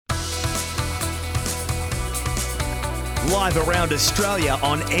live around Australia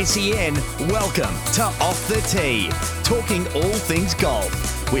on SEN. Welcome to Off the Tee, talking all things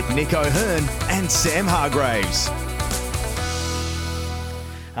golf with Nick O'Hearn and Sam Hargraves.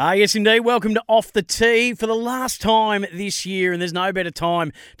 Yes, indeed. Welcome to Off the Tee for the last time this year, and there's no better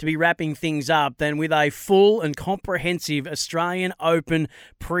time to be wrapping things up than with a full and comprehensive Australian Open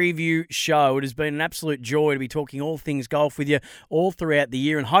preview show. It has been an absolute joy to be talking all things golf with you all throughout the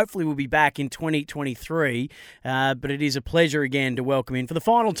year, and hopefully we'll be back in 2023. But it is a pleasure again to welcome in for the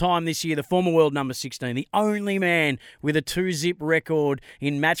final time this year the former world number 16, the only man with a 2-zip record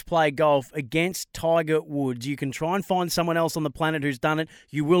in match play golf against Tiger Woods. You can try and find someone else on the planet who's done it.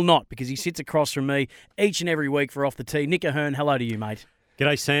 You will not, because he sits across from me each and every week for Off the Tee. Nick O'Hearn, hello to you, mate.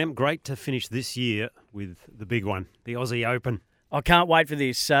 G'day, Sam. Great to finish this year with the big one, the Aussie Open. I can't wait for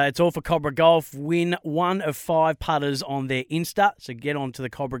this. It's all for Cobra Golf. Win 1 of 5 putters on their Insta. So get onto the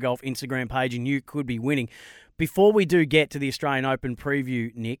Cobra Golf Instagram page and you could be winning. Before we do get to the Australian Open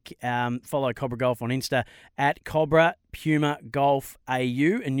preview, Nick, follow Cobra Golf on Insta at Cobra Puma Golf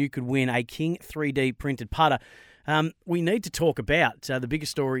AU, and you could win a King 3D printed putter. We need to talk about the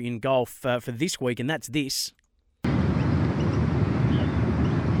biggest story in golf for this week, and that's this.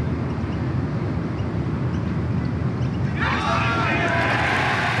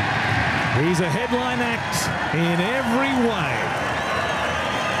 He's a headline act in every way.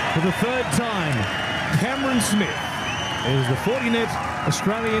 For the third time, Cameron Smith is the 40-net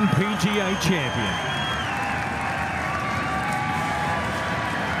Australian PGA champion.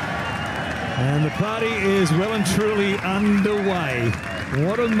 And the party is well and truly underway.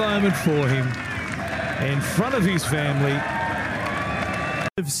 What a moment for him in front of his family.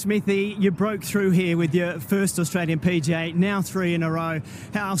 Smithy, you broke through here with your first Australian PGA, now 3 in a row.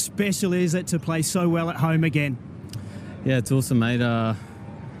 How special is it to play so well at home again? Yeah, it's awesome, mate. I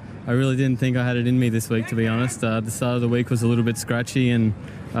really didn't think I had it in me this week, to be honest. The start of the week was a little bit scratchy, and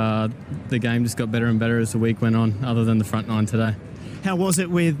the game just got better and better as the week went on, other than the front nine today. How was it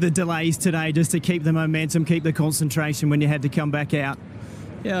with the delays today, just to keep the momentum, keep the concentration when you had to come back out?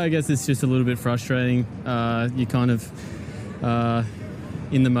 Yeah, I guess it's just a little bit frustrating. You kind of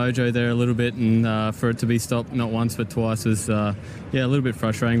in the mojo there a little bit, and for it to be stopped not once but twice was a little bit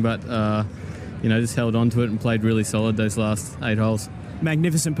frustrating, but just held on to it and played really solid those last 8 holes.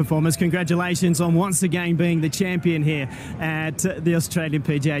 Magnificent performance. Congratulations on once again being the champion here at the Australian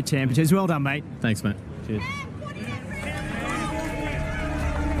PGA Championships. Well done, mate. Thanks, mate. Cheers.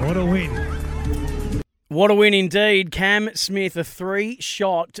 What a win. What a win indeed. Cam Smith, a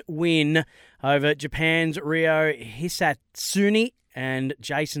 3-shot win over Japan's Ryo Hisatsune and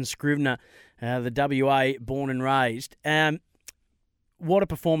Jason Scrivener, the WA born and raised. What a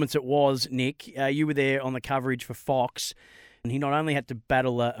performance it was, Nick. You were there on the coverage for Fox, and he not only had to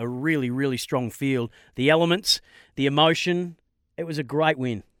battle a really, really strong field, the elements, the emotion, it was a great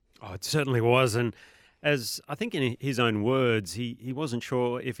win. Oh, it certainly was, and as I think in his own words, he wasn't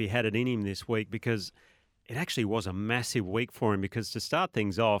sure if he had it in him this week, because it actually was a massive week for him, because to start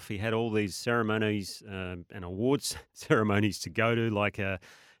things off, he had all these ceremonies and awards ceremonies to go to, like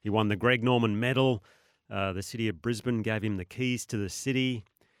he won the Greg Norman Medal. The city of Brisbane gave him the keys to the city.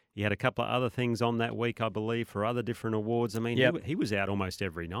 He had a couple of other things on that week, I believe, for other different awards. I mean, he was out almost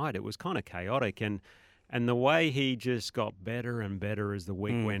every night. It was kind of chaotic, and the way he just got better and better as the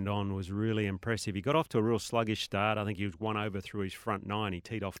week went on was really impressive. He got off to a real sluggish start. I think he was 1 over through his front 9. He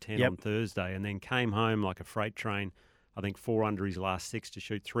teed off 10 on Thursday and then came home like a freight train, I think 4 under his last 6 to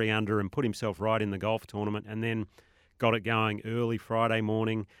shoot 3 under and put himself right in the golf tournament, and then got it going early Friday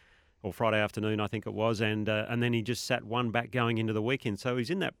morning or Friday afternoon, I think it was, and then he just sat one back going into the weekend. So he's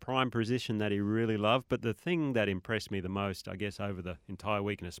in that prime position that he really loved. But the thing that impressed me the most, I guess, over the entire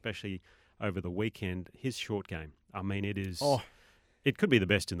week and especially over the weekend, his short game. I mean, it is. Oh. It could be the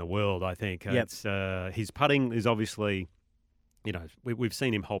best in the world, I think. Yep. It's his putting is obviously, we've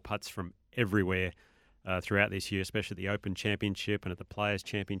seen him hole putts from everywhere throughout this year, especially the Open Championship and at the Players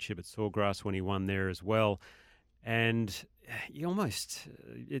Championship at Sawgrass when he won there as well. And you almost,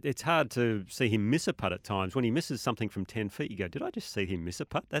 it's hard to see him miss a putt at times. When he misses something from 10 feet, you go, did I just see him miss a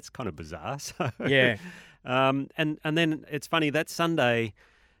putt? That's kind of bizarre. So, yeah. And then it's funny, that Sunday,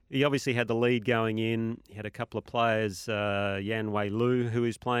 he obviously had the lead going in. He had a couple of players, Yan Wei Lu, who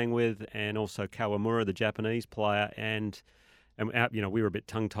he's playing with, and also Kawamura, the Japanese player. And we were a bit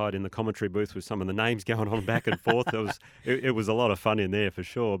tongue-tied in the commentary booth with some of the names going on back and forth. It was a lot of fun in there for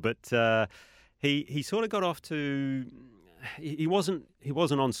sure. But he sort of got off to. He wasn't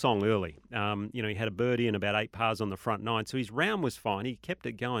on song early. He had a birdie and about 8 pars on the front 9, so his round was fine. He kept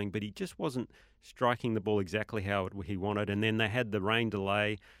it going, but he just wasn't striking the ball exactly how he wanted. And then they had the rain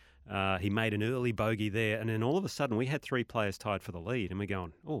delay. He made an early bogey there, and then all of a sudden we had 3 players tied for the lead, and we're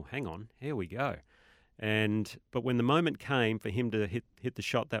going, oh, hang on, here we go. But when the moment came for him to hit the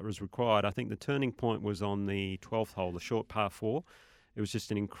shot that was required, I think the turning point was on the 12th hole, the short par 4. It was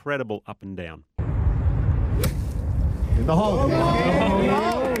just an incredible up and down. In the hole.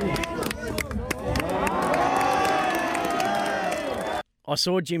 I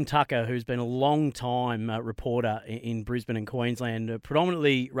saw Jim Tucker, who's been a long-time reporter in Brisbane and Queensland,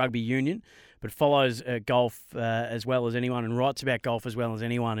 predominantly rugby union, but follows golf as well as anyone and writes about golf as well as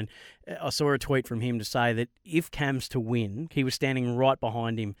anyone. And I saw a tweet from him to say that if Cam's to win, he was standing right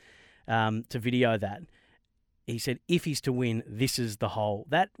behind him to video that. He said, if he's to win, this is the hole.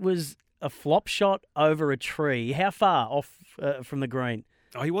 That was a flop shot over a tree. How far off from the green?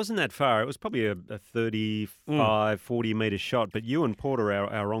 Oh, he wasn't that far. It was probably a 35, 40-metre shot. But Ewan Porter,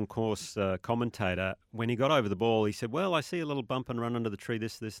 our on-course commentator, when he got over the ball, he said, well, I see a little bump and run under the tree,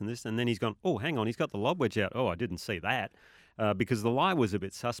 this, and this. And then he's gone, oh, hang on, he's got the lob wedge out. Oh, I didn't see that because the lie was a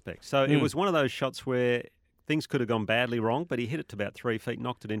bit suspect. So it was one of those shots where things could have gone badly wrong, but he hit it to about 3 feet,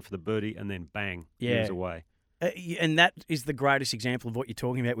 knocked it in for the birdie, and then bang, he was away. And that is the greatest example of what you're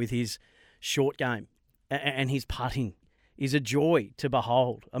talking about with his short game and his putting. Is a joy to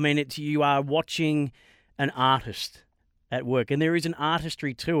behold. I mean, you are watching an artist at work, and there is an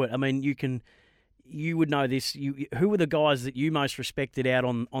artistry to it. I mean, you would know this. Who were the guys that you most respected out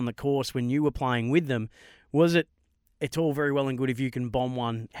on the course when you were playing with them? Was it? It's all very well and good if you can bomb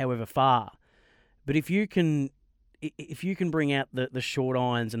one, however far, but if you can bring out the short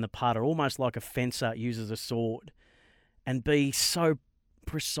irons and the putter, almost like a fencer uses a sword, and be so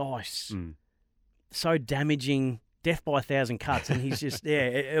precise, so damaging. Death by 1,000 cuts, and he's just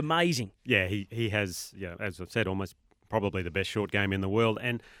amazing. Yeah, he has, as I've said, almost probably the best short game in the world.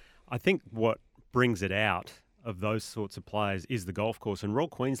 And I think what brings it out of those sorts of players is the golf course. And Royal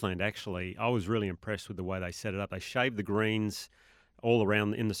Queensland, actually, I was really impressed with the way they set it up. They shaved the greens all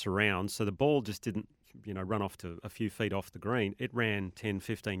around in the surrounds, so the ball just didn't, run off to a few feet off the green. It ran 10,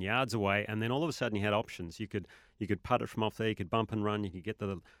 15 yards away, and then all of a sudden you had options. You could putt it from off there, you could bump and run, you could get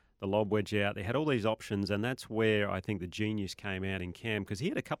the lob wedge out. They had all these options, and that's where I think the genius came out in Cam, because he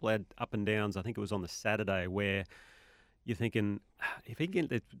had a couple of up and downs. I think it was on the Saturday where you're thinking, if he can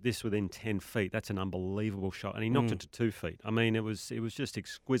get this within 10 feet, that's an unbelievable shot, and he knocked it to 2 feet. I mean, it was just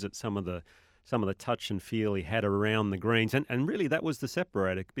exquisite. Some of the touch and feel he had around the greens, and really that was the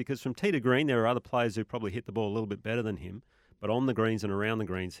separator, because from tee to green there are other players who probably hit the ball a little bit better than him, but on the greens and around the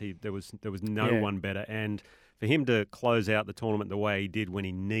greens, there was no one better. And for him to close out the tournament the way he did when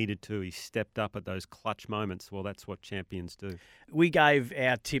he needed to, he stepped up at those clutch moments. Well, that's what champions do. We gave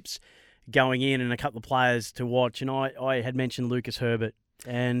our tips going in and a couple of players to watch, and I had mentioned Lucas Herbert,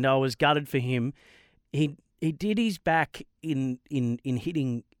 and I was gutted for him. He did his back in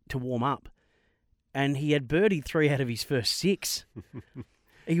hitting to warm up, and he had birdied 3 out of his first 6.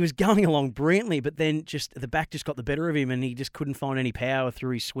 He was going along brilliantly, but then the back just got the better of him, and he just couldn't find any power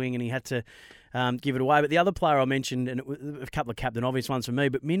through his swing, and he had to give it away. But the other player I mentioned, and it was a couple of captain obvious ones for me,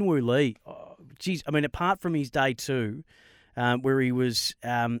 but Min Woo Lee, apart from his day 2, where he was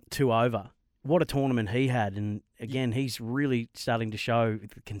 2 over, what a tournament he had. And again, he's really starting to show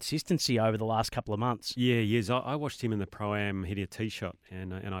the consistency over the last couple of months. Yeah, yes. I watched him in the Pro-Am hit a tee shot,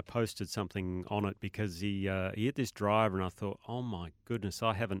 and I posted something on it because he hit this driver, and I thought, oh my goodness,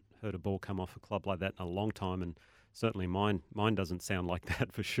 I haven't heard a ball come off a club like that in a long time, and certainly mine doesn't sound like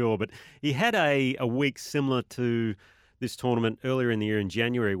that for sure. But he had a week similar to this tournament earlier in the year in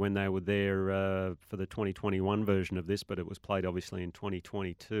January when they were there for the 2021 version of this, but it was played obviously in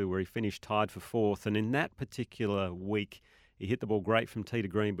 2022, where he finished tied for 4th. And in that particular week, he hit the ball great from tee to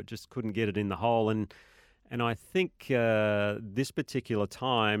green, but just couldn't get it in the hole. And I think this particular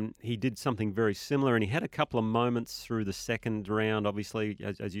time he did something very similar, and he had a couple of moments through the second round. Obviously,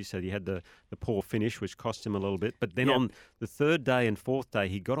 as you said, he had the poor finish, which cost him a little bit. But then on the 3rd day and 4th day,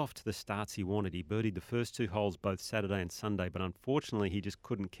 he got off to the starts he wanted. He birdied the first 2 holes both Saturday and Sunday, but unfortunately he just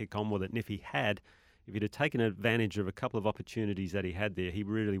couldn't kick on with it. And if he'd have taken advantage of a couple of opportunities that he had there, he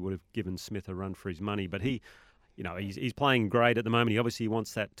really would have given Smith a run for his money. But he's playing great at the moment. He obviously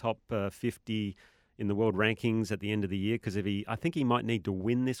wants that top 50 in the world rankings at the end of the year, because I think he might need to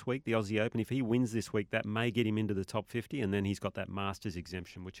win this week, the Aussie Open. If he wins this week, that may get him into the top 50, and then he's got that Masters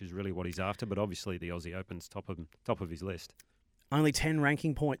exemption, which is really what he's after. But obviously the Aussie Open's top of his list. Only 10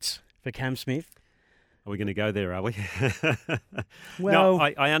 ranking points for Cam Smith. Are we going to go there, are we? Well, no,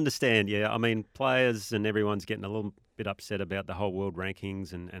 I understand, yeah. I mean, players and everyone's getting a little bit upset about the whole world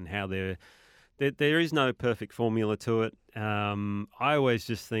rankings and how there is no perfect formula to it. I always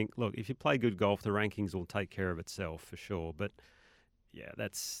just think, look, if you play good golf, the rankings will take care of itself for sure. But yeah,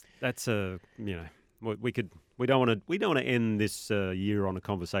 that's a we don't want to end this year on a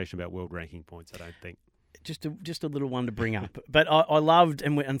conversation about world ranking points. I don't think. Just a little one to bring up. But I loved,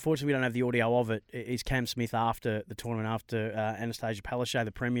 and unfortunately we don't have the audio of it, is Cam Smith after the tournament, after Anastasia Palaszczuk,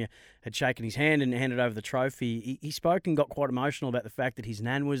 the Premier, had shaken his hand and handed over the trophy. He spoke and got quite emotional about the fact that his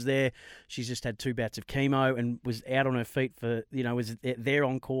nan was there. She's just had 2 bouts of chemo and was out on her feet for, was there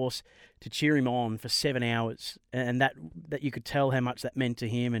on course to cheer him on for 7 hours. And that you could tell how much that meant to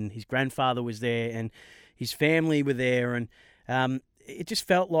him. And his grandfather was there and his family were there. And it just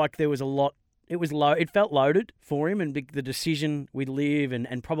felt like there was a lot. It felt loaded for him, and the decision we live,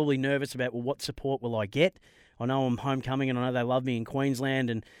 and probably nervous about, well, what support will I get? I know I'm homecoming, and I know they love me in Queensland,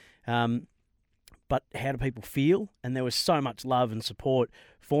 and but how do people feel? And there was so much love and support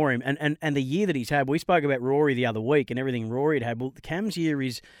for him, and the year that he's had. We spoke about Rory the other week and everything Rory had had. Well, Cam's year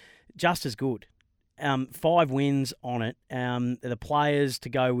is just as good. 5 wins on it. The players to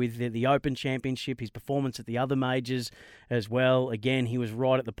go with the Open Championship, his performance at the other majors as well. Again, he was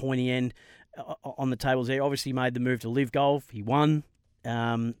right at the pointy end on the tables there. Obviously made the move to Live Golf. He won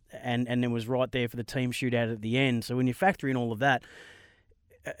and then was right there for the team shootout at the end. So when you factor in all of that,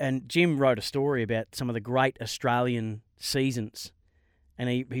 and Jim wrote a story about some of the great Australian seasons, and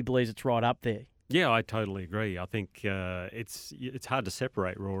he believes it's right up there. Yeah, I totally agree. I think it's hard to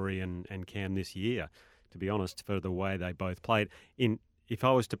separate Rory and Cam this year, to be honest, for the way they both played. If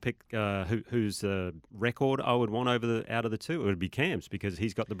I was to pick whose record I would want out of the two, it would be Cam's, because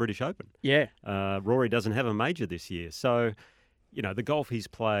he's got the British Open. Yeah. Rory doesn't have a major this year. So, the golf he's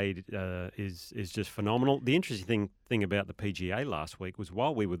played is just phenomenal. The interesting thing about the PGA last week was,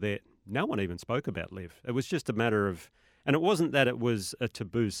 while we were there, no one even spoke about Liv. It was just a matter of, and it wasn't that it was a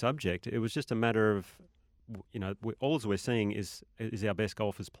taboo subject. It was just a matter of, all we're seeing is our best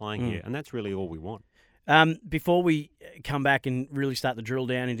golfers playing here, and that's really all we want. Before we come back and really start to drill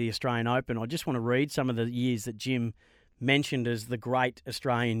down into the Australian Open, I just want to read some of the years that Jim mentioned as the great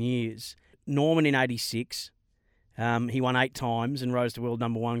Australian years. Norman in 86, he won 8 times and rose to world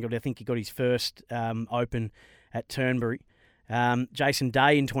number 1. I think he got his first Open at Turnberry. Jason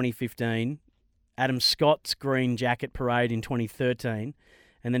Day in 2015, Adam Scott's green jacket parade in 2013,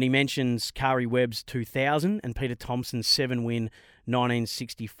 and then he mentions Kari Webb's 2000 and Peter Thompson's 7-win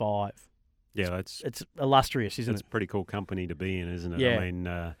 1965. Yeah, it's illustrious, isn't it? It's pretty cool company to be in, isn't it? Yeah. I mean,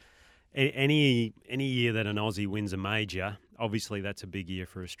 any year that an Aussie wins a major, obviously that's a big year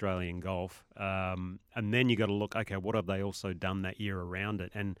for Australian golf. And then you got to look, okay, what have they also done that year around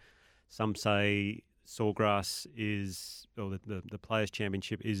it? And some say Sawgrass the Players'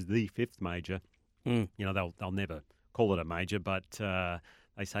 Championship is the 5th major. They'll never call it a major, but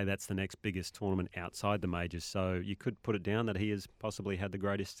they say that's the next biggest tournament outside the majors. So you could put it down that he has possibly had the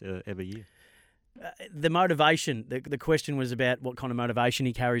greatest ever year. The motivation, the question was about what kind of motivation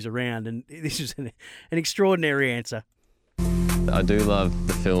he carries around, and this is an extraordinary answer. I do love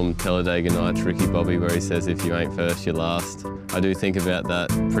the film Talladega Nights, Ricky Bobby, where he says, if you ain't first, you're last. I do think about that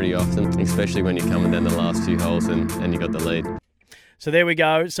pretty often, especially when you're coming down the last few holes and you got the lead. So there we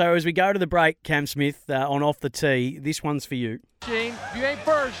go. So as we go to the break, Cam Smith, on Off the Tee, this one's for you. Gene, if you ain't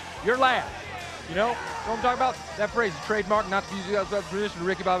first, you're last. You know what I'm talking about? That phrase, trademark, not to use that tradition to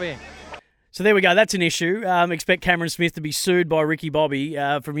Ricky Bobby. So there we go. That's an issue. Expect Cameron Smith to be sued by Ricky Bobby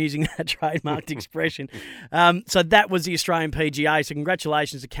from using that trademarked expression. So that was the Australian PGA. So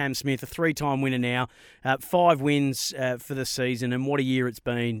congratulations to Cam Smith, a 3-time winner now. 5 wins for the season, and what a year it's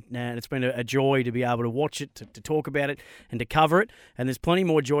been. And it's been a joy to be able to watch it, to talk about it, and to cover it. And there's plenty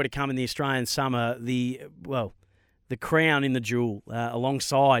more joy to come in the Australian summer. The crown in the jewel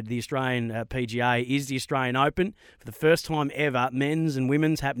alongside the Australian PGA is the Australian Open. For the first time ever, men's and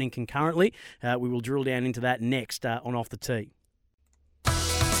women's happening concurrently. We will drill down into that next on Off the Tee.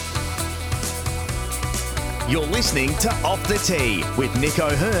 You're listening to Off the Tee with Nick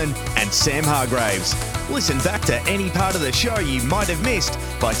O'Hearn and Sam Hargraves. Listen back to any part of the show you might have missed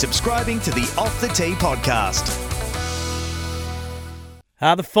by subscribing to the Off the Tee podcast.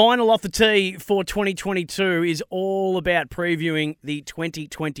 The final Off the Tee for 2022 is all about previewing the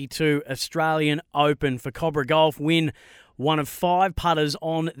 2022 Australian Open. For Cobra Golf, win one of 5 putters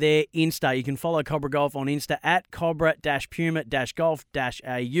on their Insta. You can follow Cobra Golf on Insta at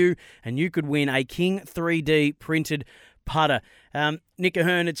cobra-puma-golf-au, and you could win a King 3D printed putter. Nick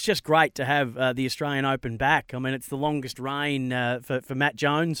O'Hearn, it's just great to have the Australian Open back. I mean, it's the longest reign for Matt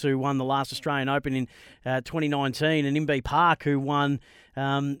Jones, who won the last Australian Open in 2019, and Imbe Park, who won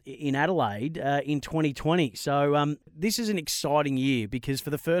in Adelaide in 2020. So this is an exciting year because for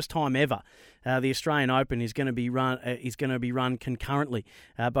the first time ever, the Australian Open is going to be run concurrently,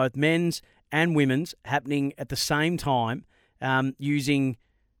 both men's and women's happening at the same time. using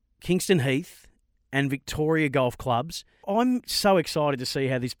Kingston Heath and Victoria Golf Clubs. I'm so excited to see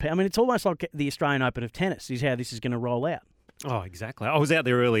how this... I mean, it's almost like the Australian Open of tennis is how this is going to roll out. Oh, exactly. I was out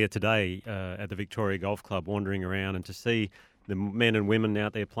there earlier today at the Victoria Golf Club wandering around, and to see the men and women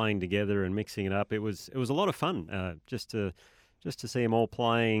out there playing together and mixing it up, it was a lot of fun just to see them all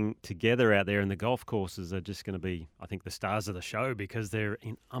playing together out there. And the golf courses are just going to be, I think, the stars of the show because they're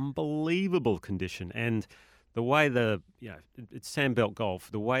in unbelievable condition. And the way it's Sandbelt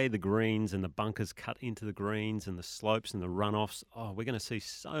Golf, the way the greens and the bunkers cut into the greens and the slopes and the runoffs, we're going to see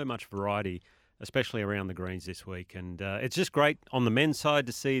so much variety, especially around the greens this week. And it's just great on the men's side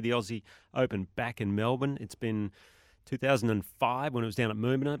to see the Aussie Open back in Melbourne. It's been 2005 when it was down at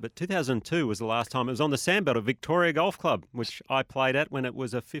Moomina, but 2002 was the last time it was on the Sandbelt of Victoria Golf Club, which I played at when it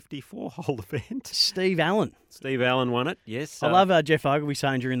was a 54-hole event. Steve Allen won it, yes. I love Jeff Ogilvy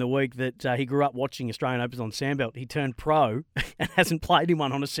saying during the week that he grew up watching Australian Opens on Sandbelt. He turned pro and hasn't played in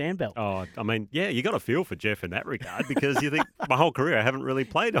one on a Sandbelt. Oh, I mean, yeah, you got to feel for Jeff in that regard because you think my whole career I haven't really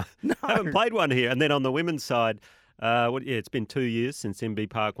played haven't played one here. And then on the women's side, it's been 2 years since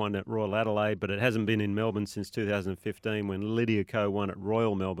MB Park won at Royal Adelaide, but it hasn't been in Melbourne since 2015 when Lydia Ko won at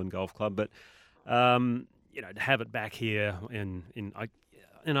Royal Melbourne Golf Club. But to have it back here, and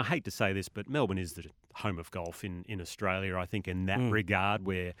I hate to say this, but Melbourne is the home of golf in Australia. I think in that regard,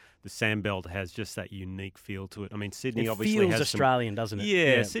 where the Sandbelt has just that unique feel to it. I mean, Sydney obviously feels Australian, doesn't it?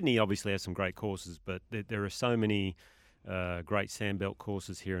 Yeah, Sydney obviously has some great courses, but there are so many great Sandbelt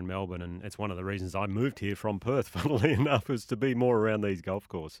courses here in Melbourne, and it's one of the reasons I moved here from Perth, funnily enough, was to be more around these golf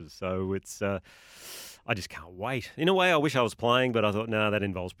courses. So it's, I just can't wait. In a way, I wish I was playing, but I thought, no, that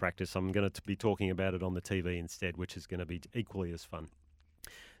involves practice. I'm going to be talking about it on the TV instead, which is going to be equally as fun.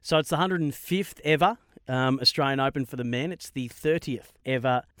 So it's the 105th ever Australian Open for the men. It's the 30th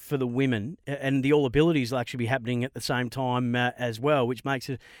ever for the women. And the All Abilities will actually be happening at the same time as well, which makes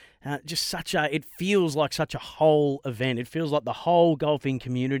it just it feels like such a whole event. It feels like the whole golfing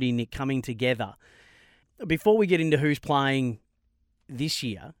community, Nick, coming together. Before we get into who's playing this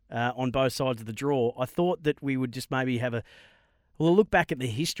year on both sides of the draw, I thought that we would just maybe have a look back at the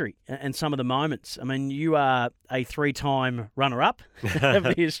history and some of the moments. I mean, you are a 3-time runner-up of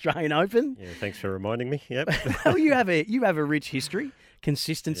the Australian Open. Yeah, thanks for reminding me. Yep. Well, you have a rich history,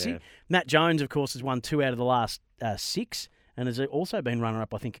 consistency. Yeah. Matt Jones, of course, has won 2 out of the last 6, and has also been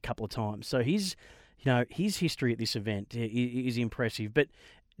runner-up, I think, a couple of times. So his history at this event is impressive. But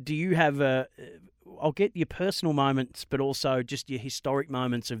do you have I'll get your personal moments, but also just your historic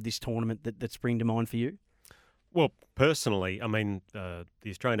moments of this tournament that spring to mind for you? Well, personally, I mean, the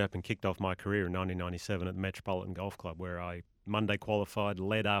Australian Open kicked off my career in 1997 at the Metropolitan Golf Club, where I Monday qualified,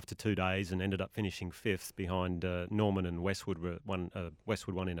 led after 2 days, and ended up finishing 5th behind Norman and Westwood.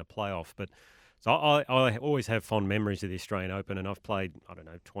 Westwood won in a playoff. But so I always have fond memories of the Australian Open, and I've played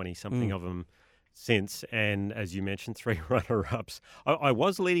 20-something of them since. And as you mentioned, 3 runner-ups. I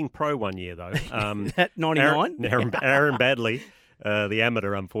was leading pro one year though. At 99, Aaron Badley. The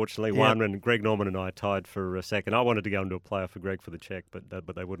amateur, unfortunately, won, and Greg Norman and I tied for a second. I wanted to go into a playoff for Greg for the check,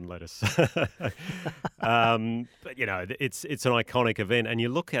 but they wouldn't let us. But it's an iconic event, and you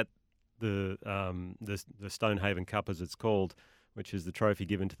look at the Stonehaven Cup, as it's called, which is the trophy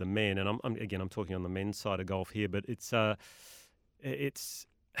given to the men. And I'm talking on the men's side of golf here, but it's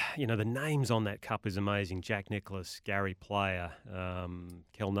the names on that cup is amazing. Jack Nicklaus, Gary Player,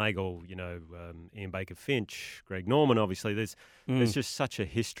 Kel Nagle, Ian Baker Finch, Greg Norman. Obviously, there's just such a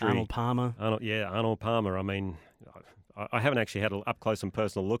history. Arnold Palmer. Arnold Palmer. I mean, I haven't actually had an up close and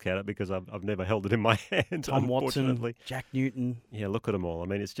personal look at it because I've never held it in my hand. Tom Watson, Jack Newton. Yeah, look at them all. I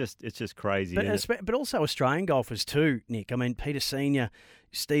mean, it's just crazy. But also Australian golfers too, Nick. I mean, Peter Senior,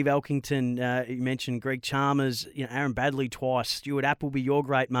 Steve Elkington. You mentioned Greg Chalmers. Aaron Badley twice. Stuart Appleby, your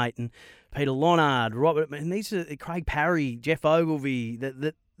great mate, and Peter Lonard, Robert. And these are Craig Parry, Jeff Ogilvy,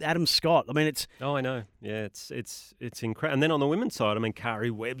 Adam Scott. I mean, it's. Oh, I know. Yeah, it's incredible. And then on the women's side, I mean,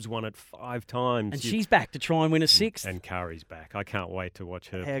 Kari Webb's won it 5 times, and she's back to try and win a 6th. And Kari's back. I can't wait to watch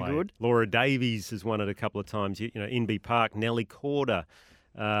her play. How good? Laura Davies has won it a couple of times. Inbee Park, Nellie Corder,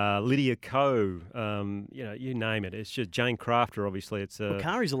 Lydia Ko. You name it. It's just Jane Crafter. Obviously,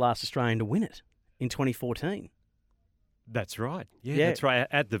 Kari's the last Australian to win it in 2014. That's right. Yeah, that's right.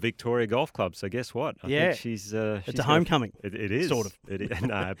 At the Victoria Golf Club. So guess what? I think she's it's a homecoming. It is. Sort of. It is.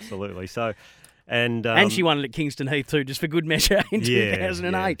 No, absolutely. So, and she won it at Kingston Heath too, just for good measure in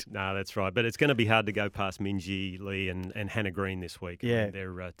 2008. Yeah. No, that's right. But it's going to be hard to go past Minjee Lee and Hannah Green this week. Yeah. I mean,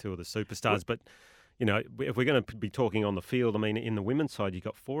 they're 2 of the superstars. But, if we're going to be talking on the field, I mean, in the women's side, you've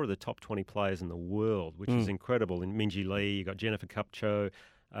got 4 of the top 20 players in the world, which is incredible. In Minjee Lee, you've got Jennifer Kupcho,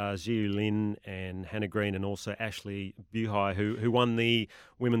 Ziyu Lin and Hannah Green, and also Ashley Buhai, who won the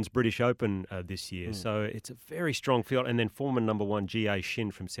Women's British Open this year. So it's a very strong field. And then former number 1 Jie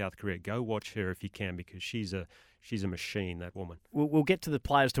Shin from South Korea. Go watch her if you can, because she's a machine, that woman. We'll get to the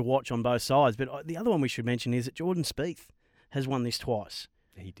players to watch on both sides, but the other one we should mention is that Jordan Spieth has won this twice.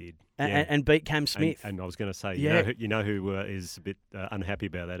 He did. And beat Cam Smith. And I was going to say, Yeah. you know who is a bit unhappy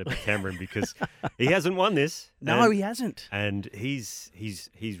about that, about Cameron, because he hasn't won this. No, he hasn't. And he's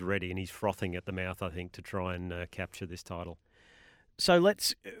ready, and he's frothing at the mouth, I think, to try and capture this title. So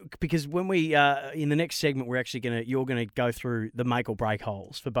let's, because when we in the next segment, you're gonna go through the make or break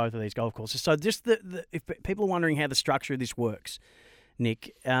holes for both of these golf courses. So just if people are wondering how the structure of this works,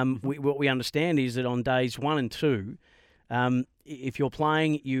 Nick, what we understand is that on days 1 and 2. If you're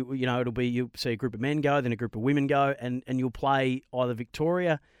playing, you'll see a group of men go, then a group of women go, and you'll play either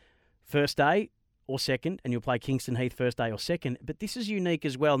Victoria first day or second, and you'll play Kingston Heath first day or second. But this is unique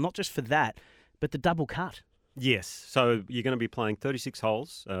as well, not just for that, but the double cut. Yes. So you're going to be playing 36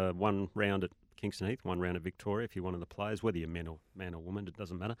 holes, 1 round at Kingston Heath, 1 round at Victoria, if you're one of the players, whether you're man or woman, it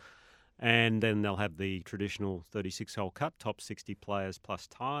doesn't matter. And then they'll have the traditional 36-hole cut, top 60 players plus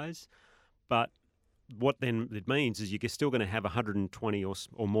ties. But what then it means is you're still going to have 120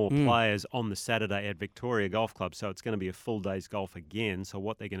 or more players on the Saturday at Victoria Golf Club, so it's going to be a full day's golf again. So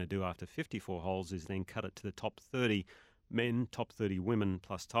what they're going to do after 54 holes is then cut it to the top 30 men, top 30 women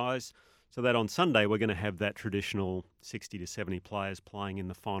plus ties, so that on Sunday we're going to have that traditional 60 to 70 players playing in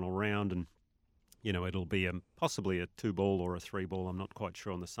the final round, and it'll be possibly a 2-ball or a 3-ball. I'm not quite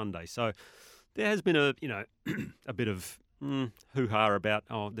sure on the Sunday. So there has been a bit of hoo-ha about,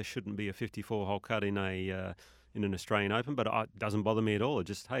 there shouldn't be a 54-hole cut in an Australian Open, but it doesn't bother me at all. It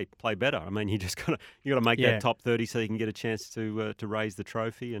just, hey, play better. I mean, you got to make that top 30 so you can get a chance to raise the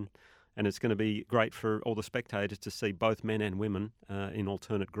trophy, and it's going to be great for all the spectators to see both men and women in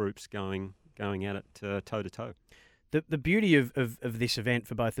alternate groups going at it toe to toe. The beauty of this event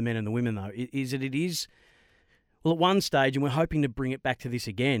for both the men and the women, though, is that it is. Well, at one stage, and we're hoping to bring it back to this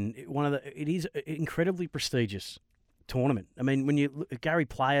again. It is incredibly prestigious tournament. I mean, when Gary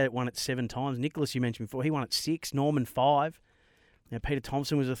Player won it 7 times. Nicholas, you mentioned before, he won it 6. Norman 5. Peter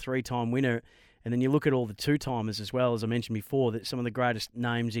Thompson was a 3-time winner. And then you look at all the 2-timers as well, as I mentioned before, that some of the greatest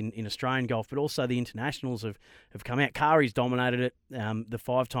names in Australian golf, but also the internationals have come out. Kari's dominated it, the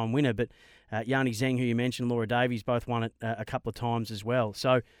 5-time winner, but Yanni Zheng, who you mentioned, Laura Davies, both won it a couple of times as well.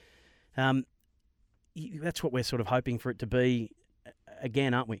 So that's what we're sort of hoping for it to be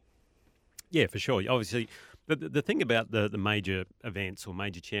again, aren't we? Yeah, for sure. Obviously, the thing about the major events or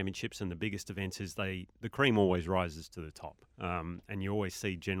major championships and the biggest events is the cream always rises to the top, and you always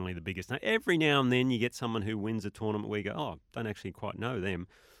see generally the biggest. Now, every now and then you get someone who wins a tournament where you go, don't actually quite know them,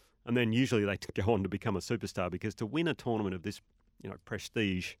 and then usually they go on to become a superstar, because to win a tournament of this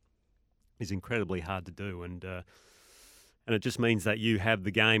prestige is incredibly hard to do, and it just means that you have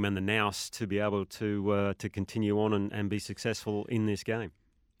the game and the nous to be able to continue on and be successful in this game.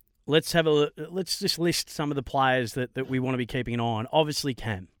 Let's just list some of the players that we want to be keeping an eye on. Obviously,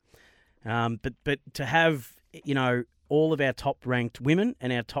 Cam, but to have all of our top ranked women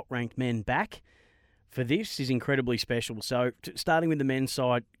and our top ranked men back for this is incredibly special. So starting with the men's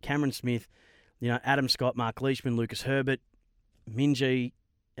side, Cameron Smith, Adam Scott, Mark Leishman, Lucas Herbert, Minwoo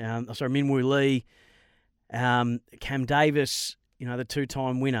Lee, Cam Davis, the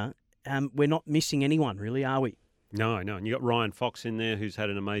 2-time winner. We're not missing anyone, really, are we? No. And you got Ryan Fox in there, who's had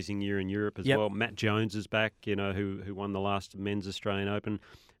an amazing year in Europe as well. Matt Jones is back, who won the last men's Australian Open.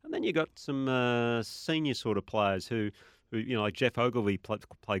 And then you got some senior sort of players who like Jeff Ogilvy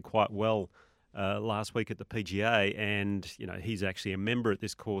played quite well last week at the PGA, and he's actually a member at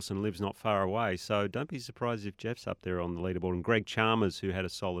this course and lives not far away. So don't be surprised if Jeff's up there on the leaderboard. And Greg Chalmers, who had a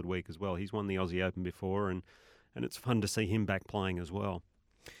solid week as well. He's won the Aussie Open before, and it's fun to see him back playing as well.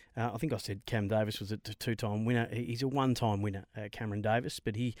 I think I said Cam Davis was a 2-time winner. He's a 1-time winner, Cameron Davis,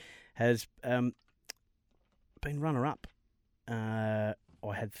 but he has been runner-up. I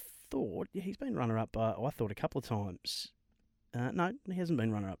had thought, he's been runner-up, I thought, a couple of times. No, he hasn't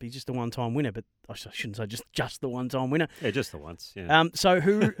been runner-up. He's just a 1-time winner, but I shouldn't say just the 1-time winner. Yeah, just the once, yeah. So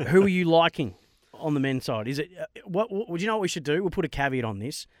who are you liking on the men's side? Is it what you know what we should do? We'll put a caveat on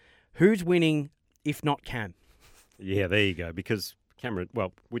this. Who's winning if not Cam? Yeah, there you go, because Cameron,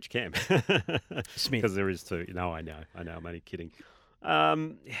 well, which Cam? Smith. Because there is 2. No, I know. I'm only kidding.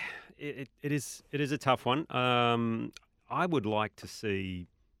 It is a tough one. I would like to see,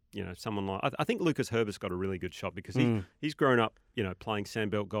 someone like, I think Lucas Herbert's got a really good shot, because he's grown up, playing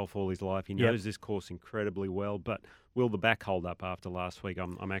Sandbelt golf all his life. He knows this course incredibly well, but will the back hold up after last week?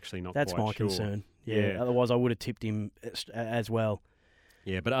 I'm actually not quite sure. That's my concern. Yeah. Otherwise, I would have tipped him as well.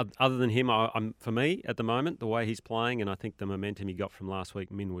 Yeah, but other than him, I'm for me at the moment, the way he's playing, and I think the momentum he got from last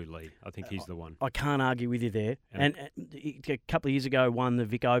week, Minwoo Lee, I think he's the one. I can't argue with you there. And a couple of years ago, won the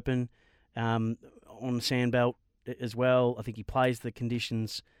Vic Open on the sandbelt as well. I think he plays the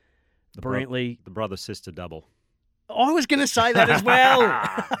conditions brilliantly. The brother-sister double. I was going to say that as well.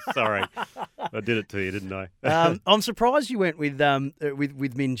 Sorry, I did it to you, didn't I? I'm surprised you went with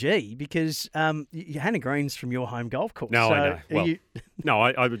Min G because Hannah Green's from your home golf course. No, so I know. Well, no,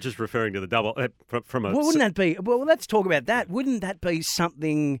 I was just referring to the double from a. Well, wouldn't that be? Well, let's talk about that. Wouldn't that be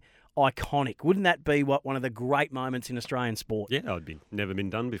something iconic? Wouldn't that be one of the great moments in Australian sport? Yeah, never been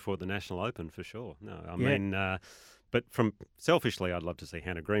done before at the National Open for sure. No, I mean. But selfishly, I'd love to see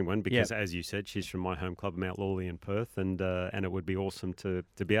Hannah Green win because, as you said, she's from my home club, Mount Lawley in Perth, and it would be awesome for her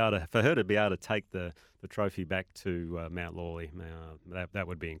to be able to take the trophy back to Mount Lawley. That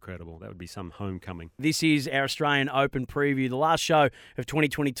would be incredible. That would be some homecoming. This is our Australian Open preview, the last show of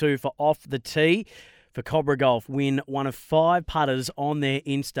 2022 for Off the Tee. For Cobra Golf, win one of 5 putters on their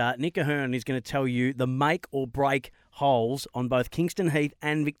Insta. Nick Ahern is going to tell you the make or break holes on both Kingston Heath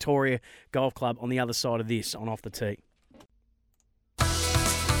and Victoria Golf Club on the other side of this on Off the Tee.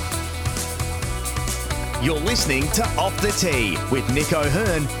 You're listening to Off the Tee with Nick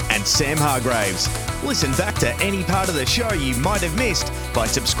O'Hearn and Sam Hargraves. Listen back to any part of the show you might have missed by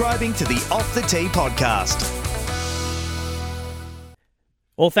subscribing to the Off the Tee podcast.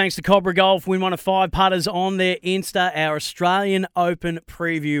 All thanks to Cobra Golf, win one of 5 putters on their Insta, our Australian Open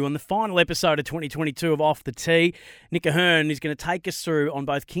preview on the final episode of 2022 of Off the Tee. Nick Ahern is going to take us through on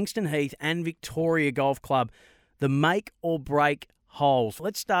both Kingston Heath and Victoria Golf Club, the make or break holes.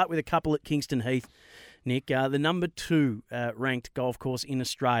 Let's start with a couple at Kingston Heath. Nick, the number 2 ranked golf course in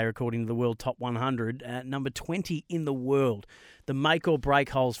Australia, according to the World Top 100, number 20 in the world. The make or break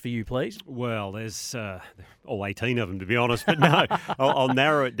holes for you, please. Well, there's all 18 of them, to be honest, but no, I'll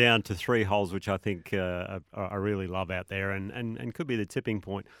narrow it down to 3 holes, which I think I really love out there and could be the tipping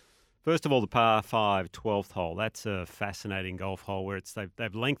point. First of all, the par 5 12th hole. That's a fascinating golf hole where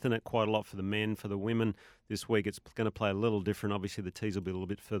they've lengthened it quite a lot for the men. For the women this week, it's going to play a little different. Obviously, the tees will be a little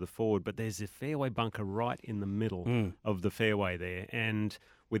bit further forward, but there's a fairway bunker right in the middle of the fairway there. And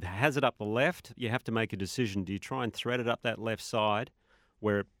with hazard up the left, you have to make a decision. Do you try and thread it up that left side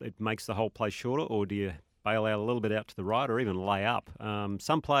where it makes the whole play shorter, or do you bail out a little bit out to the right or even lay up?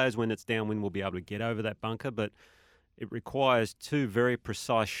 Some players, when it's downwind, will be able to get over that bunker, but it requires 2 very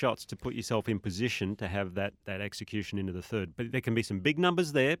precise shots to put yourself in position to have that execution into the third. But there can be some big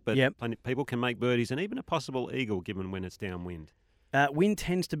numbers there, but people can make birdies and even a possible eagle given when it's downwind. Wind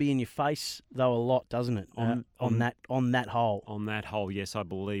tends to be in your face, though, a lot, doesn't it, on that hole? On that hole, yes, I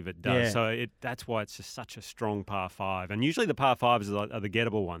believe it does. Yeah. So that's why it's just such a strong par 5. And usually the par 5s are the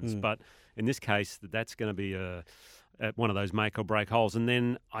gettable ones, but in this case, that's going to be one of those make or break holes. And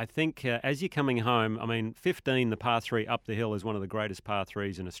then I think as you're coming home, 15, the par 3 up the hill is one of the greatest par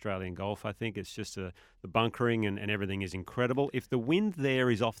 3s in Australian golf. I think it's just the bunkering and everything is incredible. If the wind there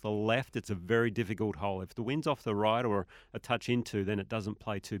is off the left, it's a very difficult hole. If the wind's off the right or a touch into, then it doesn't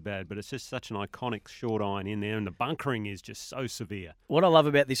play too bad. But it's just such an iconic short iron in there, and the bunkering is just so severe. What I love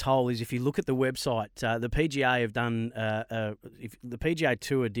about this hole is if you look at the website, the PGA have done, the PGA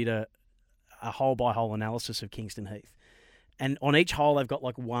Tour did a hole-by-hole analysis of Kingston Heath. And on each hole, they've got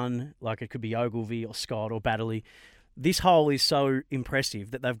one, it could be Ogilvy or Scott or Baddeley. This hole is so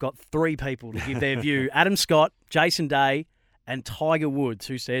impressive that they've got 3 people to give their view. Adam Scott, Jason Day, and Tiger Woods,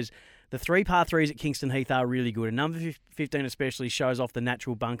 who says the 3 par 3s at Kingston Heath are really good. And number 15 especially shows off the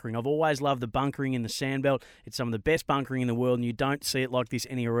natural bunkering. I've always loved the bunkering in the sandbelt. It's some of the best bunkering in the world, and you don't see it like this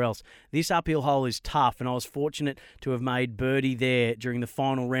anywhere else. This uphill hole is tough, and I was fortunate to have made birdie there during the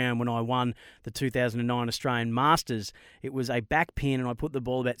final round when I won the 2009 Australian Masters. It was a back pin, and I put the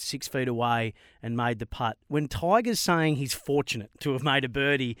ball about 6 feet away and made the putt. When Tiger's saying he's fortunate to have made a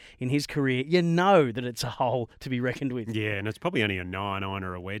birdie in his career, you know that it's a hole to be reckoned with. Yeah, and it's probably only a 9-iron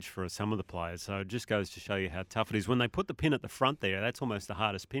or a wedge for some of the players, so it just goes to show you how tough it is. When they put the pin at the front there, that's almost the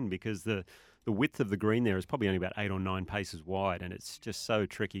hardest pin because the width of the green there is probably only about 8 or 9 paces wide, and it's just so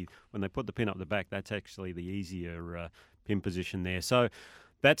tricky. When they put the pin up the back, that's actually the easier pin position there. So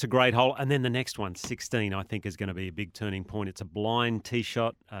that's a great hole. And then the next one, 16, I think is going to be a big turning point. It's a blind tee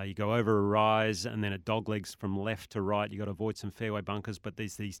shot. You go over a rise and then it doglegs from left to right. You got to avoid some fairway bunkers, but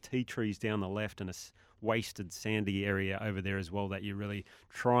there's these tea trees down the left and a wasted sandy area over there as well that you're really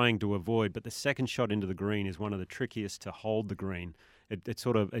trying to avoid. But the second shot into the green is one of the trickiest to hold the green.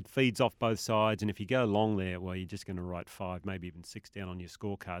 It feeds off both sides, and if you go long there, well, you're just going to write 5, maybe even 6 down on your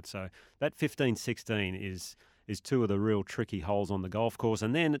scorecard. So that 15-16 is two of the real tricky holes on the golf course.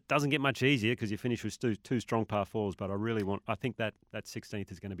 And then it doesn't get much easier because you finish with two strong par fours. But I think that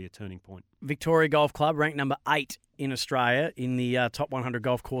 16th is going to be a turning point. Victoria Golf Club ranked number 8 in Australia in the top 100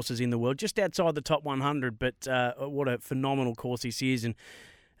 golf courses in the world, just outside the top 100. But what a phenomenal course this is. And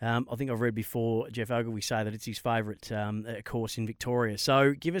I think I've read before Jeff Ogilvy say that it's his favourite course in Victoria.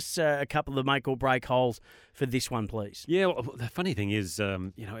 So give us a couple of make or break holes for this one, please. Yeah, well, the funny thing is,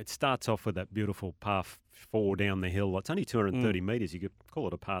 it starts off with that beautiful par 4 down the hill. It's only 230 metres. You could call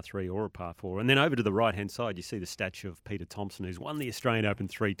it a par 3 or a par 4. And then over to the right-hand side, you see the statue of Peter Thompson, who's won the Australian Open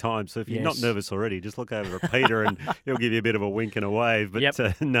 3 times. So if you're not nervous already, just look over at Peter and he'll give you a bit of a wink and a wave.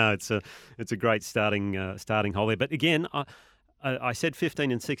 But no, it's a great starting hole there. But again, I said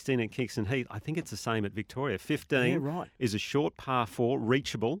 15 and 16 at Kingston Heath. I think it's the same at Victoria. 15 is a short par 4,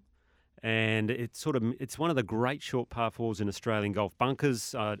 reachable, and it's one of the great short par 4s in Australian golf.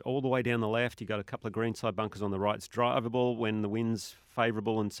 Bunkers all the way down the left. You've got a couple of greenside bunkers on the right. It's drivable when the wind's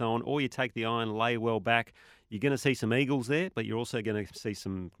favourable and so on. Or you take the iron, lay well back. You're going to see some eagles there, but you're also going to see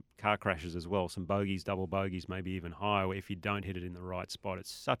some car crashes as well, some bogeys, double bogeys, maybe even higher if you don't hit it in the right spot. It's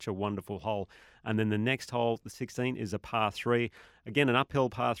such a wonderful hole. And then the next hole, the 16, is a par 3. Again, an uphill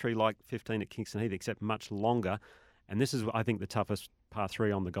par 3 like 15 at Kingston Heath, except much longer. And this is, I think, the toughest par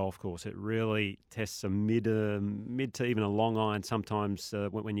 3 on the golf course. It really tests a mid to even a long iron sometimes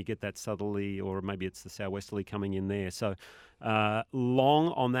when you get that southerly, or maybe it's the southwesterly coming in there. So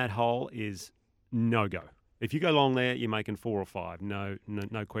long on that hole is no-go. If you go long there, you're making 4 or 5. No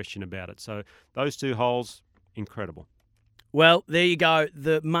question about it. So those 2 holes, incredible. Well, there you go.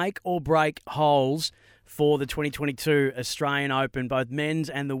 The make or break holes for the 2022 Australian Open, both men's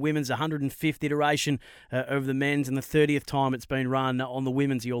and the women's, 105th iteration of the men's and the 30th time it's been run on the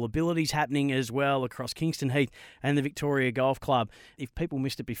women's. The All Abilities happening as well across Kingston Heath and the Victoria Golf Club. If people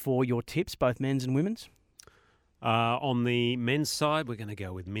missed it before, your tips, both men's and women's? On the men's side, we're going to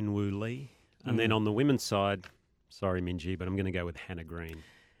go with Minwoo Lee. And then on the women's side, sorry, Minji, but I'm going to go with Hannah Green.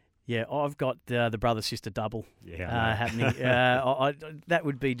 Yeah, I've got the brother-sister double happening. That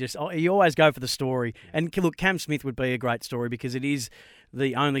would be just... You always go for the story. And look, Cam Smith would be a great story because it is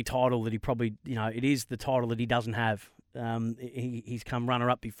the only title that he probably... it is the title that he doesn't have. He's come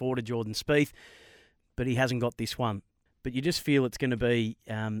runner-up before to Jordan Spieth, but he hasn't got this one. But you just feel it's going to be...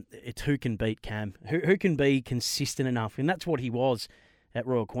 it's who can beat Cam. Who can be consistent enough. And that's what he was at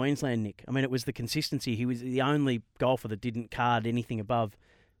Royal Queensland, Nick. I mean, it was the consistency. He was the only golfer that didn't card anything above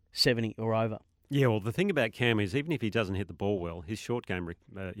 70 or over. Yeah, well, the thing about Cam is even if he doesn't hit the ball well, his short game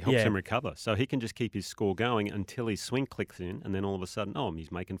helps him recover. So he can just keep his score going until his swing clicks in, and then all of a sudden,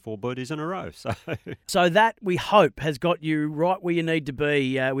 he's making 4 birdies in a row. So that, we hope, has got you right where you need to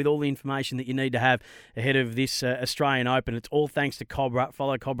be with all the information that you need to have ahead of this Australian Open. It's all thanks to Cobra.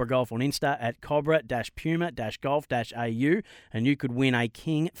 Follow Cobra Golf on Insta at cobra-puma-golf-au, and you could win a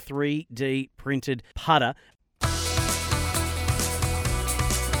King 3D printed putter.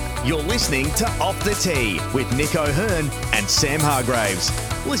 You're listening to Off the Tee with Nick O'Hearn and Sam Hargraves.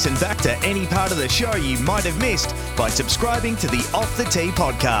 Listen back to any part of the show you might have missed by subscribing to the Off the Tee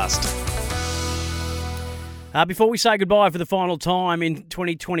podcast. Before we say goodbye for the final time in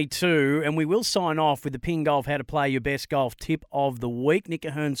 2022, and we will sign off with the Ping Golf How to Play Your Best Golf Tip of the Week, Nick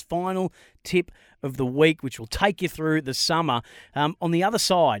O'Hearn's final tip of the week, which will take you through the summer. On the other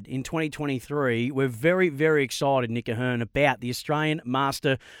side, in 2023, we're very, very excited, Nick O'Hearn, about the Australian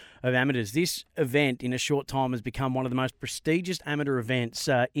Master of Amateurs. This event in a short time has become one of the most prestigious amateur events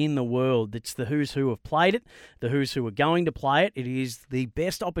in the world. It's the who's who have played it, the who's who are going to play it. It is the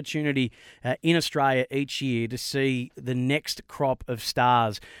best opportunity in Australia each year to see the next crop of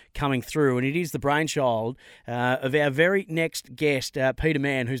stars coming through. And it is the brainchild of our very next guest, Peter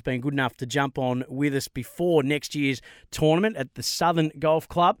Mann, who's been good enough to jump on with us before next year's tournament at the Southern Golf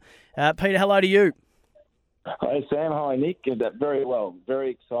Club. Peter, hello to you. Hi, Sam. Hi, Nick. Very well. Very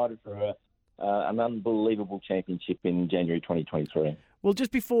excited for an unbelievable championship in January 2023. Well,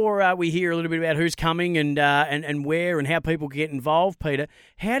 just before we hear a little bit about who's coming and where and how people get involved, Peter,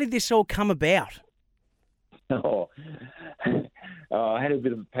 how did this all come about? I had a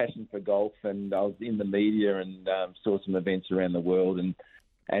bit of a passion for golf, and I was in the media and saw some events around the world and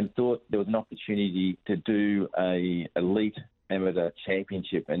thought there was an opportunity to do a elite amateur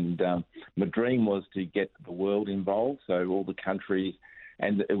championship, and my dream was to get the world involved, so all the countries,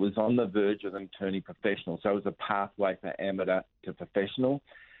 and it was on the verge of them turning professional, so it was a pathway for amateur to professional.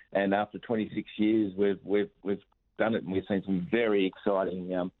 And after 26 years, we've done it, and we've seen some very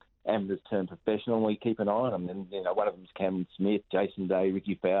exciting amateurs turn professional, and we keep an eye on them. And one of them is Cameron Smith, Jason Day,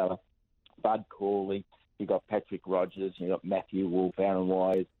 Ricky Fowler, Bud Corley. You've got Patrick Rogers, you've got Matthew Wolff, Aaron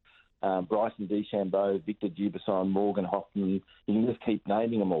Wise, Bryson DeChambeau, Victor Dubuisson, Morgan Hoffman. You can just keep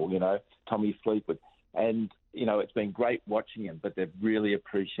naming them all, Tommy Fleetwood. And, it's been great watching them, but they've really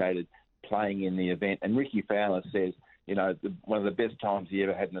appreciated playing in the event. And Ricky Fowler says, one of the best times he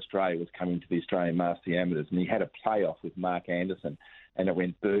ever had in Australia was coming to the Australian Master Amateurs. And he had a playoff with Mark Anderson, and it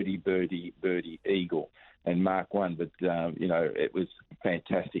went birdie, birdie, birdie, eagle. And Mark won, but, it was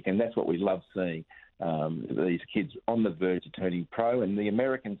fantastic. And that's what we love seeing, these kids on the verge of turning pro. And the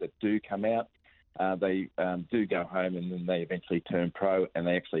Americans that do come out, they do go home and then they eventually turn pro and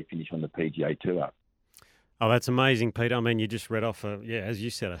they actually finish on the PGA Tour. Oh, that's amazing, Peter. I mean, you just read off, as you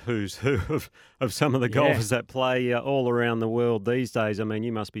said, a who's who of some of the golfers that play all around the world these days. I mean,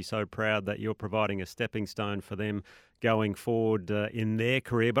 you must be so proud that you're providing a stepping stone for them going forward in their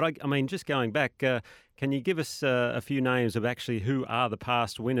career. But, I mean, just going back, can you give us a few names of actually who are the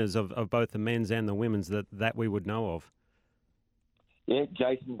past winners of both the men's and the women's that we would know of? Yeah,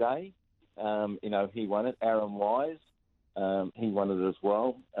 Jason Day, he won it. Aaron Wise, he won it as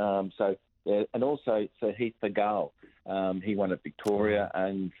well. And also Sir Heath Theegala, he won at Victoria,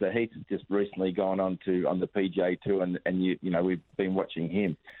 and Sir Heath has just recently gone on the PGA Tour, and we've been watching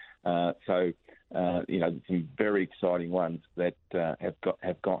him. Some very exciting ones that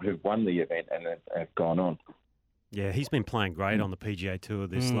who've won the event and have gone on. Yeah, he's been playing great on the PGA Tour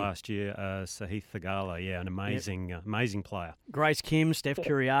this last year. Sir Heath Theegala, an amazing player. Grace Kim, Steph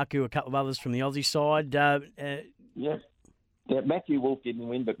Kyriakou, a couple of others from the Aussie side. Yeah, Matthew Wolff didn't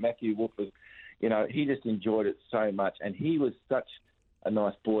win, but Matthew Wolff was, he just enjoyed it so much. And he was such a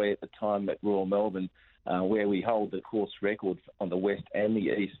nice boy at the time at Royal Melbourne, where we hold the course record on the west and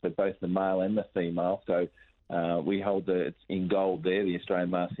the east for both the male and the female. So we hold it's in gold there. The Australian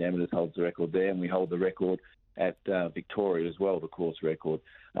Master Amateurs holds the record there, and we hold the record at Victoria as well, the course record.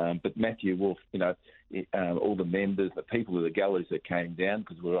 But Matthew Wolff, all the members, the people of the galleries that came down,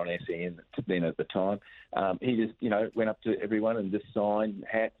 because we were on SEN then at the time, he just, went up to everyone and just signed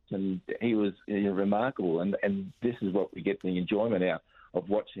hats, and he was remarkable. And this is what we get the enjoyment out of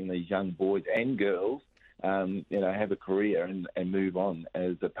watching these young boys and girls, have a career and move on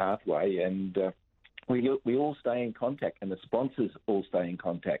as a pathway. And we all stay in contact, and the sponsors all stay in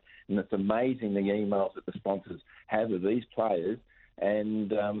contact. And it's amazing the emails that the sponsors have of these players,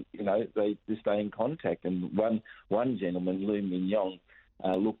 and they just stay in contact. And one gentleman, Lou Mignon,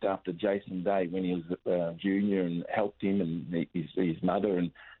 looked after Jason Day when he was a junior and helped him and his mother,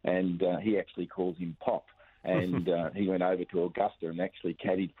 and he actually calls him Pop. And he went over to Augusta and actually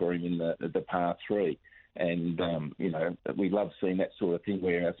caddied for him in the par 3. And, we love seeing that sort of thing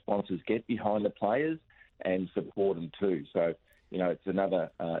where our sponsors get behind the players and support them too. So, it's another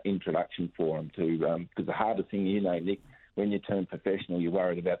introduction for them to, because the hardest thing, Nick, when you turn professional, you're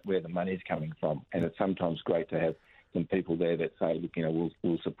worried about where the money's coming from. And it's sometimes great to have some people there that say, look,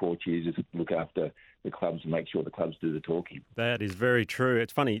 we'll support you, just look after the clubs and make sure the clubs do the talking. That is very true.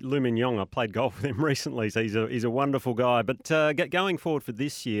 It's funny, Lou Mignon, I played golf with him recently, so he's a wonderful guy. But going forward for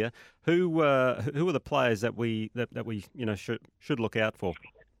this year, who are the players that we should look out for?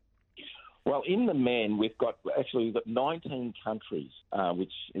 Well, in the men, we've got 19 countries,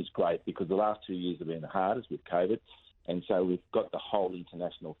 which is great because the last 2 years have been the hardest with COVID. And so we've got the whole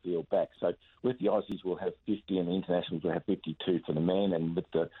international field back. So with the Aussies, we'll have 50, and the internationals will have 52 for the men. And with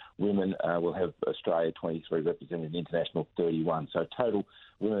the women, we'll have Australia 23 represented, international 31. So total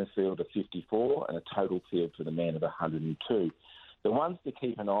women's field of 54 and a total field for the men of 102. The ones to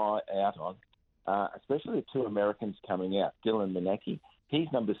keep an eye out on, especially the two Americans coming out, Dylan Menacke, he's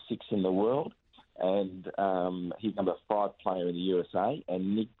number 6 in the world, and he's number 5 player in the USA,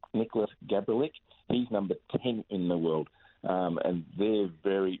 and Nicholas Gabrielic, he's number 10 in the world, and they're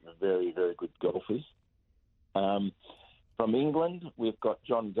very, very, very good golfers. From England, we've got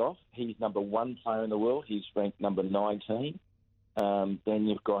John Goff. He's number 1 player in the world. He's ranked number 19. Then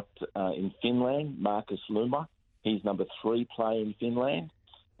you've got, in Finland, Marcus Luma. He's number 3 player in Finland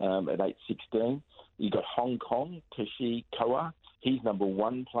at 8.16. You've got Hong Kong, Tashi Koa. He's number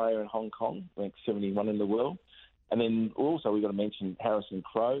 1 player in Hong Kong, ranked 71 in the world. And then also we've got to mention Harrison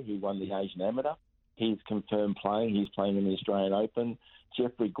Crowe, who won the Asian Amateur. He's confirmed playing. He's playing in the Australian Open.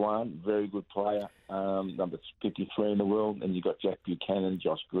 Jeffrey Guan, very good player, number 53 in the world. And you've got Jack Buchanan,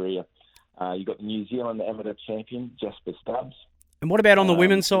 Josh Greer. You've got the New Zealand amateur champion, Jasper Stubbs. And what about on the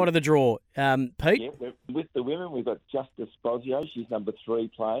women's side of the draw, Pete? Yeah, with the women, we've got Justice Bosio. She's number 3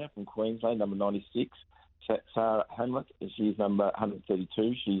 player from Queensland, number 96. Sarah Hamlet, she's number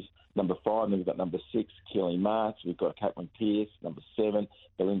 132. She's number 5. And then we've got number 6, Kelly Marks. We've got Caitlin Pearce, number 7.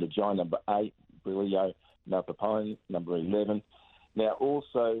 Belinda Jai, number 8. Brilio Napapone, number 11. Now,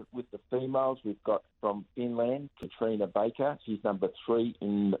 also with the females, we've got from Finland, Katrina Baker. She's number 3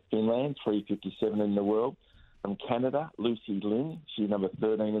 in Finland, 357 in the world. From Canada, Lucy Lin. She's number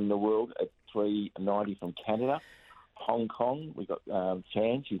 13 in the world at 390 from Canada. Hong Kong, we've got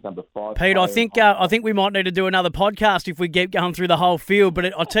Chan. She's number 5. Pete, I think we might need to do another podcast if we keep going through the whole field.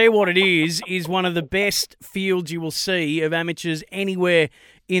 But I'll tell you what it is one of the best fields you will see of amateurs anywhere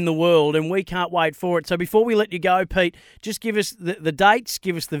in the world, and we can't wait for it. So before we let you go, Pete, just give us the dates,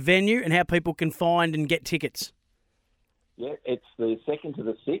 give us the venue, and how people can find and get tickets. Yeah, it's the 2nd to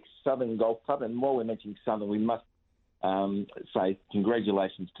the 6th, Southern Golf Club. And while we're mentioning Southern, we must say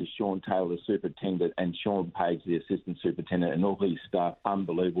congratulations to Sean Taylor, the superintendent, and Sean Page, the assistant superintendent, and all his staff.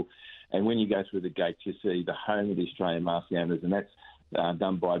 Unbelievable. And when you go through the gates, you see the home of the Australian Master Amateurs, and that's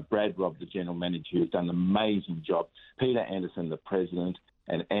done by Brad Robb, the general manager, who's done an amazing job. Peter Anderson, the president,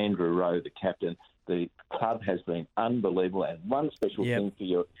 and Andrew Rowe, the captain. The club has been unbelievable. And one special thing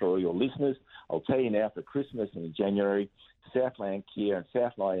for your listeners, I'll tell you now, for Christmas in January, Southland Kia and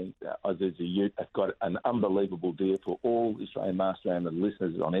Southland Isuzu Ute have got an unbelievable deal for all Australian Master Amateur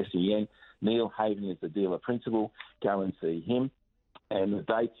listeners on SEN. Neil Haven is the dealer principal. Go and see him. And the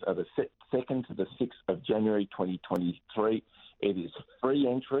dates are the 2nd to the 6th of January 2023. It is free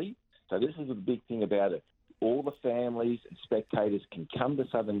entry. So this is the big thing about it. All the families and spectators can come to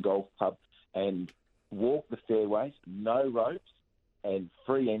Southern Golf Club and walk the fairways, no ropes, and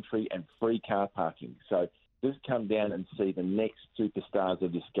free entry and free car parking. So just come down and see the next superstars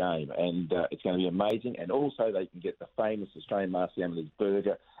of this game, and it's going to be amazing. And also they can get the famous Australian Master Amateurs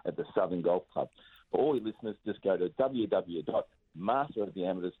burger at the Southern Golf Club. For all your listeners, just go to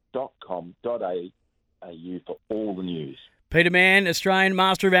www.masteroftheamateurs.com.au for all the news. Peter Mann, Australian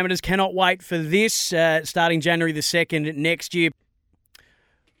Master of Amateurs, cannot wait for this, starting January the 2nd next year.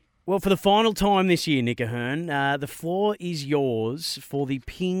 Well, for the final time this year, Nick Ahern, the floor is yours for the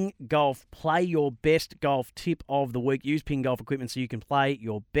Ping Golf Play Your Best Golf Tip of the Week. Use Ping Golf equipment so you can play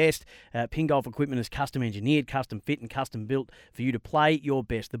your best. Ping Golf equipment is custom engineered, custom fit and custom built for you to play your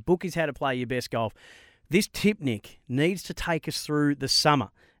best. The book is how to play your best golf. This tip, Nick, needs to take us through the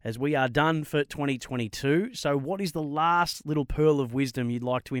summer as we are done for 2022. So what is the last little pearl of wisdom you'd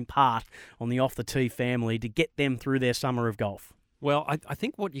like to impart on the Off the Tee family to get them through their summer of golf? Well, I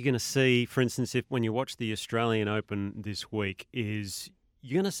think what you're going to see, for instance, when you watch the Australian Open this week, is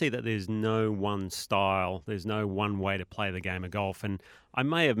you're going to see that there's no one style, there's no one way to play the game of golf. And I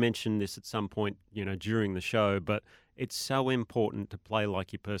may have mentioned this at some point, during the show, but it's so important to play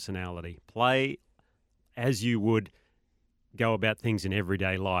like your personality. Play as you would go about things in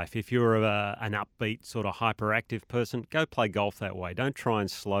everyday life. If you're an upbeat, sort of hyperactive person, go play golf that way. Don't try and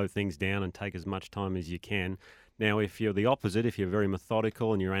slow things down and take as much time as you can. Now, if you're the opposite, if you're very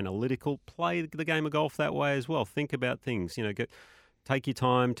methodical and you're analytical, play the game of golf that way as well. Think about things. Take your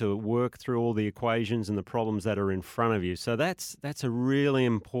time to work through all the equations and the problems that are in front of you. So that's a really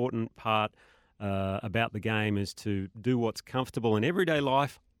important part about the game, is to do what's comfortable in everyday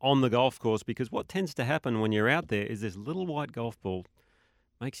life on the golf course, because what tends to happen when you're out there is this little white golf ball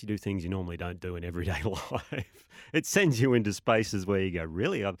makes you do things you normally don't do in everyday life. It sends you into spaces where you go,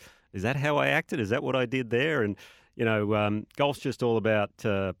 really? Is that how I acted? Is that what I did there? And, golf's just all about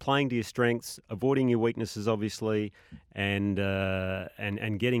playing to your strengths, avoiding your weaknesses, obviously, and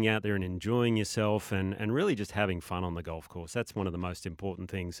getting out there and enjoying yourself and really just having fun on the golf course. That's one of the most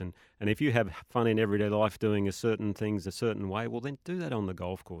important things. And if you have fun in everyday life doing certain things a certain way, well, then do that on the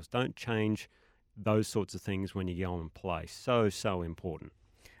golf course. Don't change those sorts of things when you go and play. So important.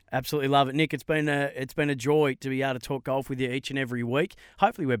 Absolutely love it, Nick. It's been a joy to be able to talk golf with you each and every week.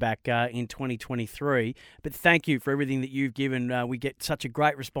 Hopefully we're back in 2023. But thank you for everything that you've given. We get such a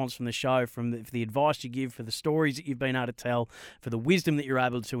great response from the show, for the advice you give, for the stories that you've been able to tell, for the wisdom that you're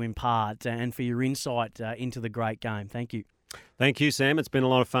able to impart, and for your insight into the great game. Thank you. Thank you, Sam. It's been a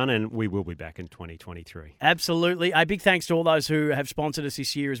lot of fun, and we will be back in 2023. Absolutely. A big thanks to all those who have sponsored us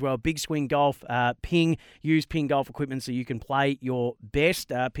this year as well. Big Swing Golf, Ping. Use Ping Golf equipment so you can play your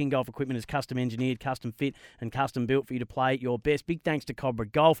best. Ping Golf equipment is custom engineered, custom fit, and custom built for you to play your best. Big thanks to Cobra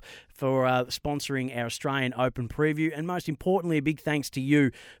Golf for sponsoring our Australian Open preview. And most importantly, a big thanks to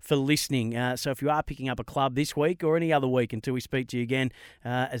you for listening. So if you are picking up a club this week or any other week until we speak to you again,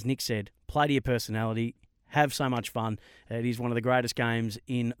 as Nick said, play to your personality. Have so much fun. It is one of the greatest games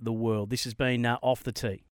in the world. This has been Off the Tee.